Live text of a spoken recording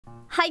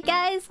Hi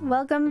guys,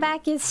 welcome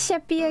back. It's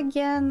Sheppy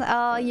again,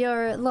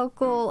 your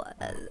local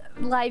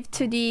live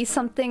 2D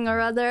something or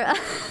other.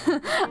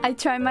 I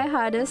try my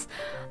hardest.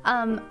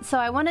 So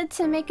I wanted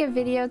to make a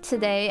video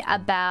today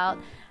about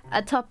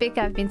a topic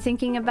I've been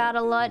thinking about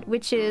a lot,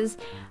 which is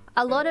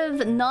a lot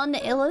of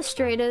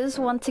non-illustrators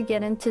want to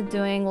get into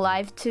doing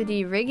live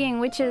 2D rigging,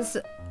 which is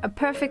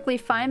perfectly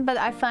fine, but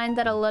I find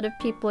that a lot of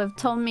people have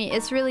told me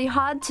it's really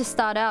hard to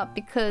start out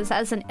because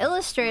as an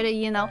illustrator,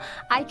 you know,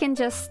 I can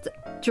just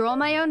draw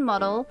my own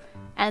model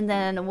and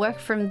then work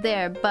from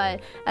there, but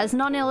as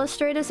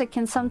non-illustrators it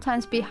can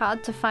sometimes be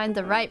hard to find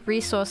the right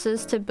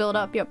resources to build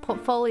up your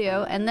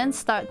portfolio and then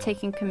start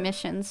taking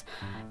commissions,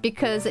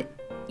 because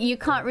you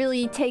can't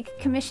really take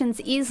commissions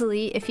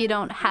easily if you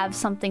don't have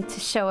something to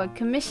show a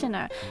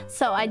commissioner.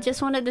 So I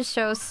just wanted to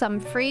show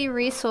some free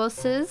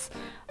resources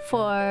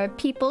for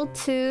people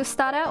to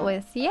start out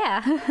with.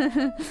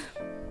 Yeah.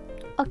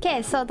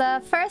 Okay, so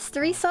the first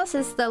resource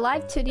is the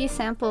Live 2D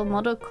sample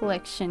model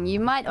collection.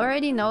 You might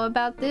already know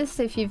about this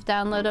if you've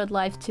downloaded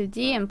Live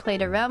 2D and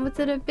played around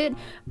with it a bit,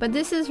 but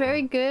this is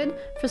very good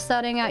for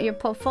starting out your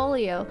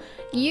portfolio.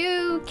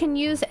 You can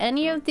use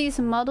any of these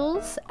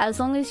models as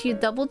long as you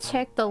double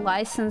check the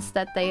license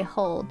that they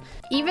hold.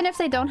 Even if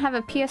they don't have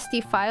a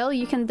PSD file,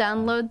 you can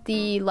download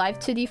the Live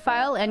 2D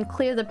file and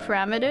clear the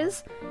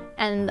parameters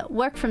and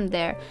work from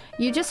there.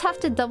 You just have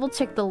to double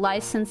check the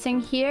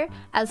licensing here.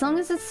 As long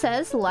as it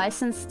says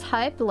license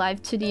type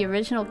Live 2D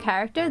original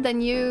character,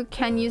 then you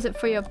can use it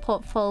for your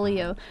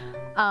portfolio.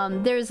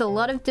 There's a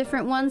lot of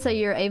different ones that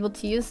you're able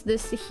to use.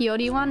 This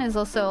Hiyori one is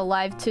also a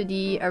Live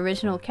 2D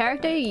original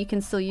character. You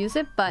can still use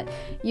it, but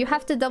you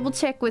have to double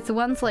check with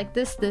ones like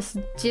this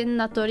Jin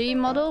Natori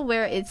model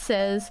where it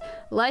says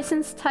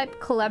license type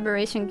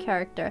collaboration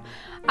character.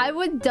 I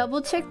would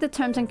double check the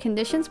terms and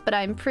conditions, but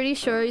I'm pretty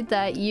sure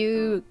that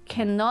you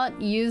cannot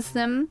use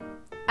them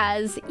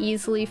as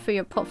easily for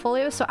your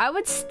portfolio, so I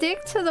would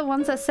stick to the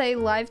ones that say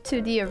Live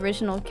 2D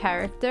original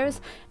characters,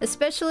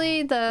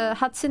 especially the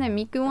Hatsune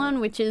Miku one,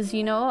 which is,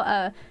 you know,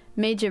 a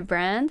major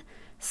brand.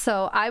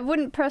 So I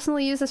wouldn't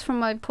personally use this for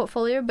my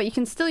portfolio, but you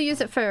can still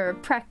use it for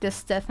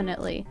practice,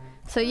 definitely.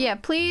 So yeah,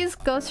 please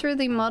go through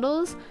the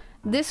models.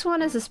 This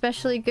one is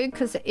especially good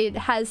because it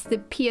has the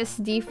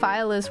PSD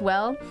file as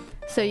well,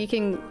 so you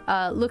can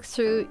look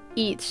through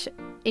each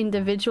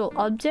individual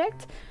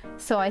object.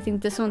 So I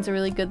think this one's a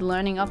really good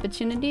learning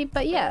opportunity.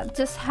 But yeah,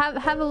 just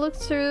have a look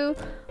through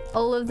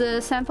all of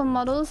the sample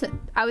models.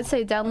 I would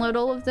say download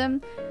all of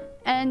them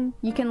and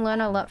you can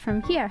learn a lot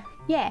from here.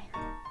 Yeah.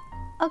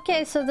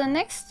 Okay, so the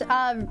next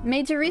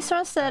major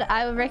resource that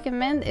I would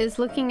recommend is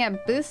looking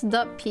at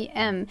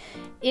booth.pm.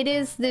 It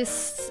is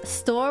this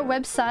store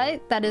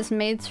website that is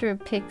made through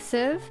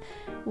Pixiv,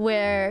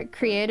 where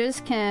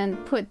creators can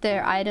put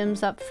their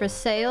items up for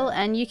sale,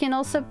 and you can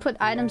also put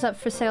items up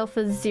for sale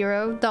for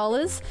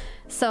 $0.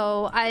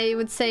 So I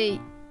would say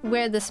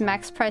where this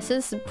max price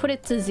is, put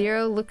it to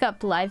 0, look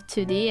up Live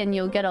 2D, and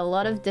you'll get a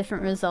lot of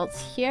different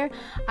results here.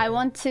 I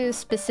want to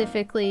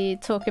specifically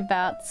talk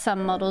about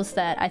some models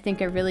that I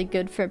think are really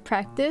good for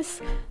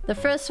practice. The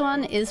first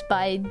one is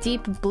by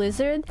Deep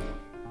Blizzard.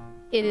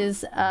 It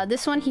is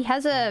this one, he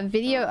has a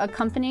video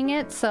accompanying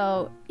it,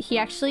 so he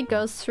actually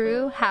goes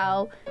through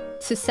how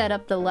to set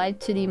up the Live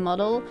 2D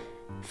model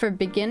for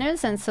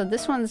beginners, and so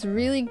this one's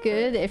really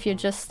good if you're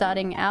just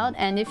starting out.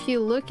 And if you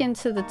look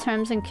into the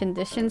terms and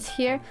conditions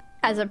here,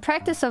 as a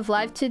practice of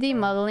Live 2D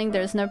modeling,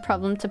 there's no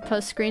problem to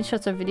post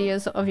screenshots or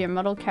videos of your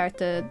model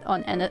character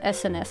on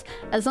SNS.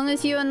 As long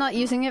as you are not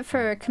using it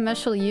for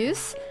commercial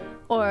use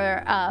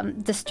or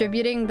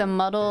distributing the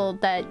model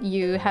that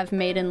you have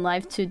made in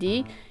Live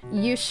 2D,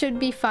 you should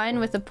be fine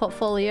with the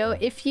portfolio.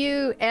 If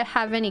you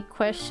have any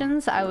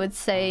questions, I would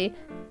say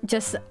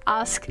just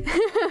ask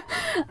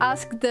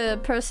ask the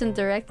person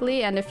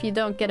directly, and if you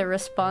don't get a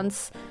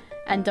response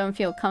and don't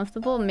feel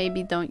comfortable,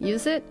 maybe don't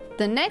use it.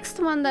 The next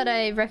one that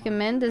I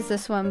recommend is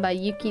this one by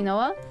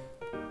Yukinoa.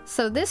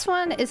 So this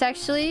one is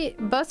actually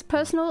both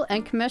personal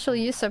and commercial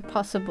use are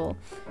possible.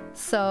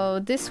 So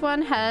this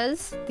one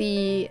has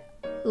the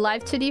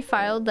Live 2D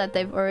file that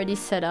they've already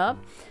set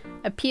up,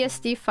 a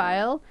PSD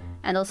file,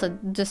 and also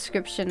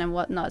description and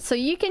whatnot. So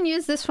you can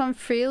use this one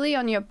freely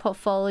on your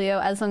portfolio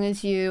as long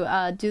as you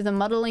do the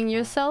modeling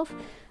yourself.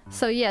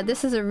 So yeah,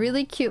 this is a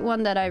really cute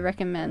one that I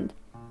recommend.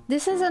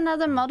 This is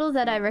another model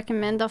that I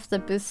recommend off the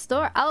Booth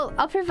store.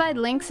 I'll provide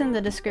links in the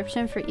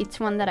description for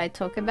each one that I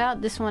talk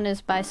about. This one is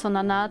by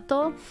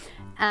Sonanato,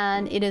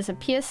 and it is a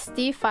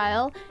PSD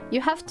file. You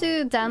have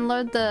to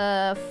download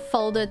the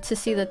folder to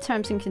see the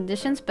terms and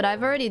conditions, but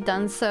I've already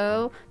done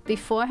so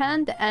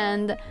beforehand,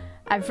 and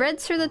I've read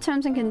through the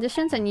terms and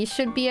conditions, and you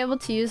should be able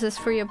to use this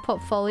for your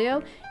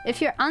portfolio.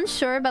 If you're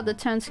unsure about the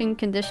terms and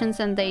conditions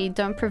and they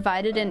don't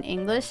provide it in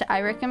English, I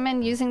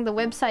recommend using the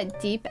website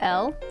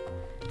DeepL.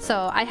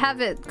 So I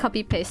have it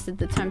copy pasted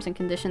the terms and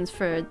conditions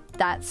for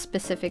that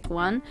specific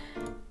one.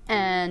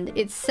 And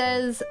it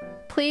says,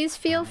 please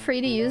feel free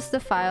to use the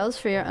files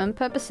for your own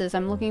purposes.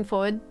 I'm looking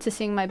forward to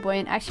seeing my boy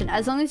in action.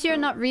 As long as you're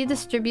not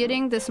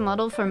redistributing this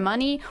model for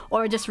money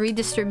or just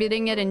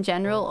redistributing it in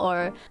general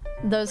or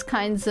those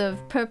kinds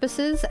of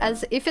purposes,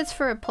 as if it's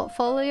for a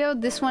portfolio,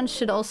 this one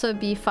should also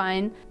be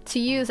fine to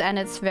use and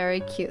it's very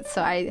cute.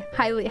 So I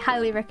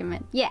highly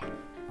recommend. Yeah.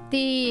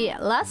 The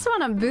last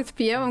one on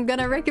booth.pm I'm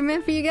gonna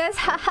recommend for you guys.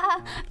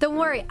 Haha, don't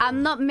worry,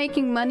 I'm not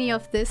making money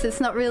off this. It's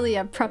not really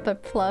a proper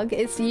plug.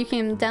 You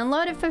can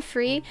download it for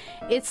free.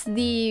 It's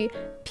the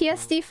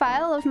PSD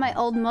file of my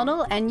old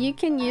model and you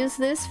can use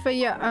this for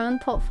your own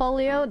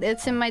portfolio.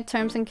 It's in my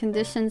terms and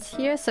conditions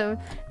here, so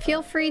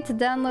feel free to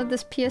download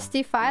this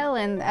PSD file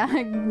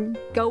and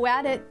go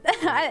at it.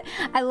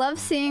 I love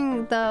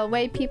seeing the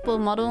way people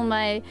model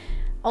my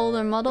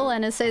older model,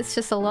 and it's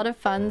just a lot of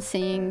fun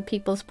seeing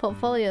people's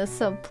portfolios,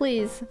 so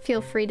please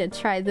feel free to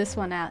try this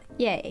one out.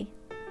 Yay!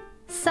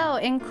 So,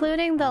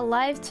 including the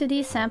live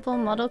 2D sample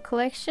model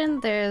collection,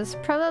 there's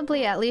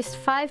probably at least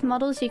 5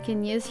 models you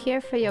can use here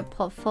for your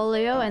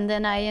portfolio, and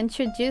then I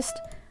introduced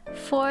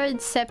 4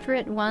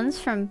 separate ones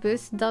from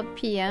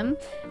booth.pm,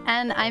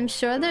 and I'm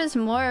sure there's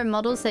more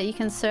models that you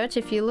can search.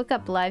 If you look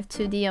up live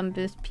 2D on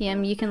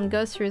booth.pm, you can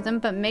go through them,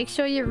 but make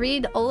sure you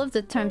read all of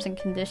the terms and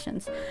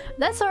conditions.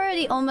 That's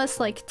already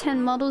almost like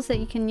 10 models that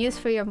you can use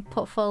for your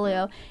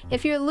portfolio.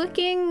 If you're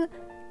looking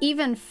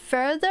even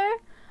further,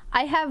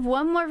 I have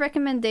one more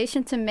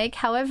recommendation to make,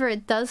 however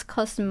it does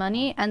cost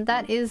money, and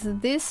that is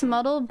this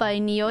model by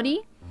Niori.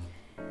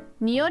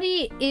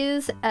 Niori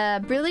is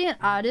a brilliant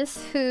artist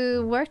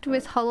who worked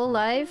with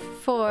Hololive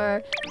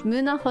for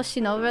Muna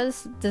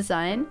Hoshinora's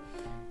design.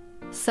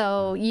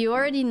 So you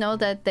already know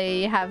that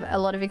they have a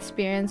lot of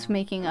experience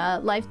making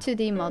live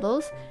 2D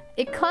models.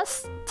 It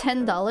costs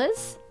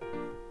 $10,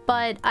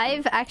 but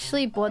I've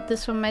actually bought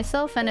this one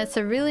myself and it's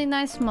a really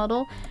nice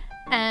model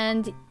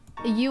and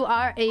you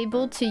are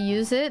able to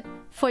use it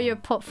for your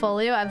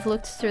portfolio. I've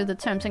looked through the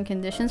terms and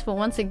conditions, but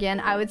once again,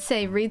 I would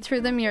say read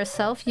through them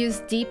yourself.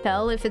 Use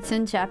DeepL if it's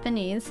in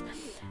Japanese.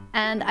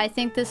 And I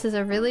think this is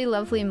a really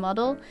lovely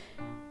model.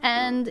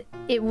 And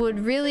it would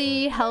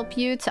really help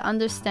you to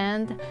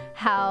understand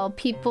how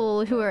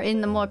people who are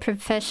in the more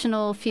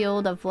professional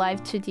field of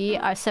live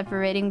 2D are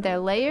separating their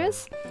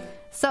layers.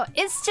 So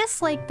it's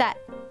just like that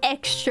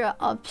extra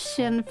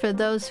option for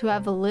those who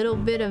have a little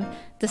bit of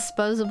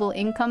disposable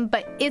income,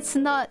 but it's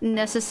not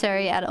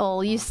necessary at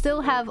all. You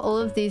still have all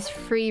of these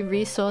free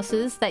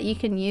resources that you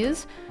can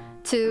use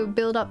to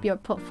build up your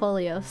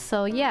portfolio.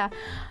 So yeah,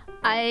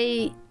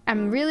 I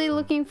am really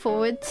looking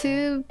forward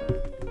to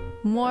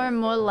more and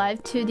more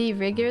live 2D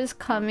riggers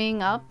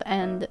coming up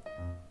and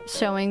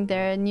showing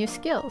their new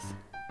skills.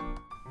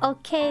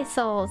 Okay,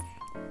 so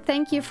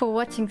thank you for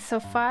watching so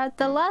far.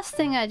 The last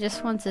thing I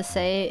just want to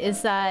say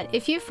is that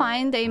if you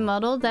find a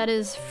model that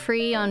is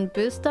free on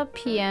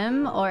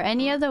booth.pm or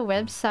any other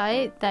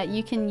website that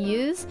you can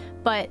use,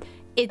 but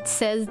it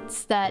says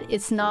that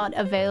it's not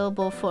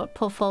available for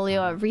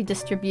portfolio or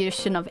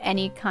redistribution of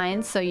any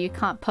kind, so you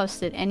can't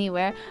post it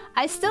anywhere,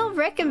 I still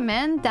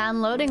recommend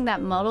downloading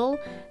that model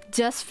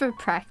just for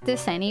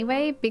practice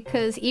anyway,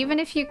 because even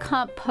if you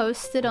can't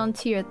post it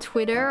onto your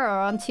Twitter or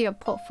onto your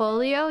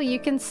portfolio, you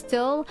can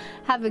still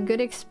have a good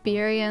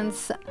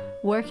experience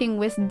working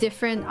with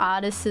different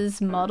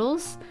artists'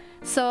 models.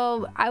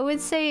 So I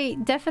would say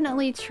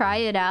definitely try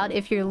it out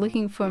if you're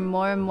looking for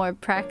more and more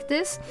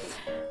practice.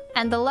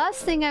 And the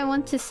last thing I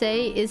want to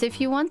say is if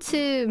you want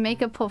to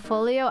make a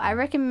portfolio, I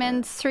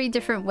recommend 3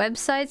 different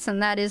websites,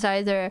 and that is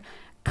either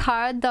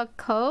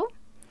card.co,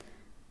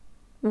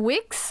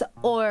 Wix,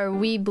 or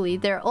Weebly.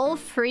 They're all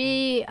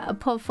free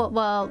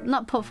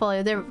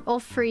they're all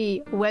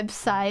free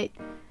website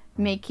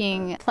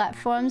making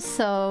platforms,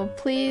 so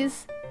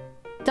please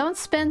don't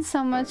spend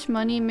so much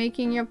money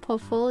making your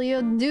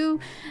portfolio. Do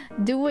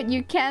what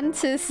you can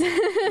to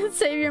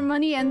save your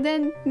money and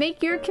then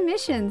make your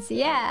commissions.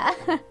 Yeah.